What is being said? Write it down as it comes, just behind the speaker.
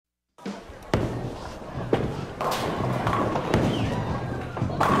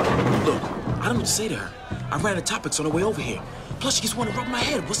Look, I don't know what to say to her. I ran out of topics on the way over here. Plus, she just wanted to rub my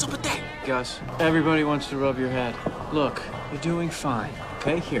head. What's up with that? Gus, everybody wants to rub your head. Look, you're doing fine,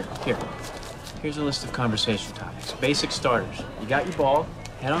 okay? Here. Here's a list of conversation topics. Basic starters. You got your ball.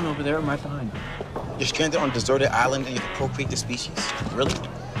 Head on over there. I'm right behind you. You're stranded on a deserted island and you have to procreate the species? Really?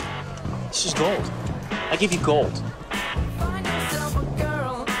 This is gold. I give you gold. Find yourself a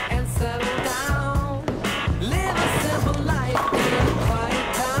girl and settle down. Live a simple life in a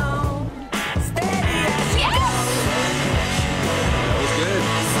quiet town. Steady as you go. That was good.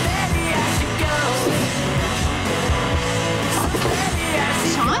 Steady as you go. Steady as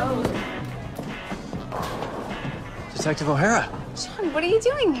you go. Detective O'Hara. Shawn, what are you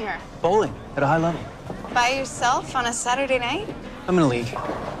doing here? Bowling at a high level. By yourself on a Saturday night? I'm in a league.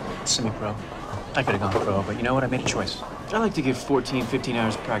 Semi-pro. I could have gone pro, but you know what? I made a choice. I like to get 14, 15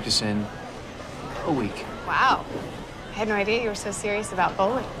 hours of practice in a week. Wow. I had no idea you were so serious about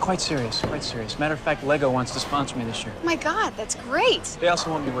bowling. Quite serious. Matter of fact, Lego wants to sponsor me this year. Oh my God, that's great. They also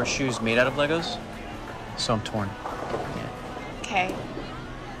want me to wear shoes made out of Legos, so I'm torn. Yeah. Okay.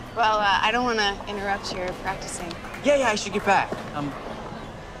 Well, I don't want to interrupt your practicing. Yeah, I should get back. I'm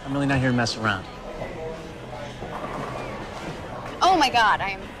really not here to mess around. Oh my God, I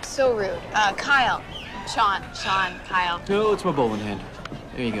am so rude. Kyle. Shawn, Kyle. No, it's my bowling hand.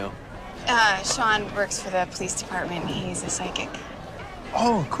 There you go. Shawn works for the police department. He's a psychic.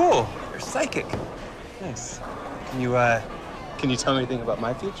 Oh, cool. You're psychic. Nice. Can you tell me anything about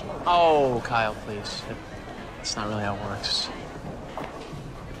my future? Oh, Kyle, please. That's not really how it works.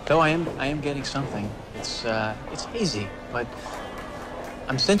 Though I am getting something. It's hazy, but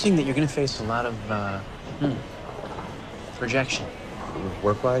I'm sensing that you're gonna face a lot of, rejection.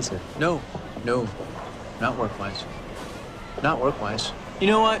 Work-wise or? No, not work-wise. Not work-wise. You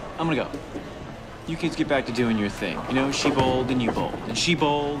know what? I'm gonna go. You kids get back to doing your thing. You know, she bowled and you bowled, and she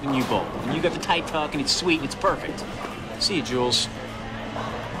bowled and you bowled, and you got the tight tuck and it's sweet and it's perfect. See you, Jules.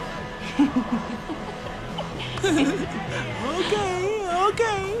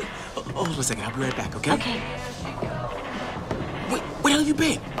 Okay. Hold on a second. I'll be right back, okay? Okay. Wait, where the hell have you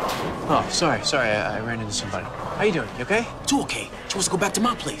been? Oh, sorry. I ran into somebody. How you doing? You okay? Too okay. She wants to go back to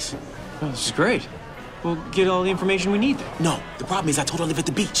my place. Oh, this is great. We'll get all the information we need then. No, the problem is I told her I live at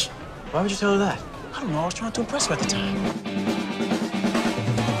the beach. Why would you tell her that? I don't know. I was trying to impress her at the time.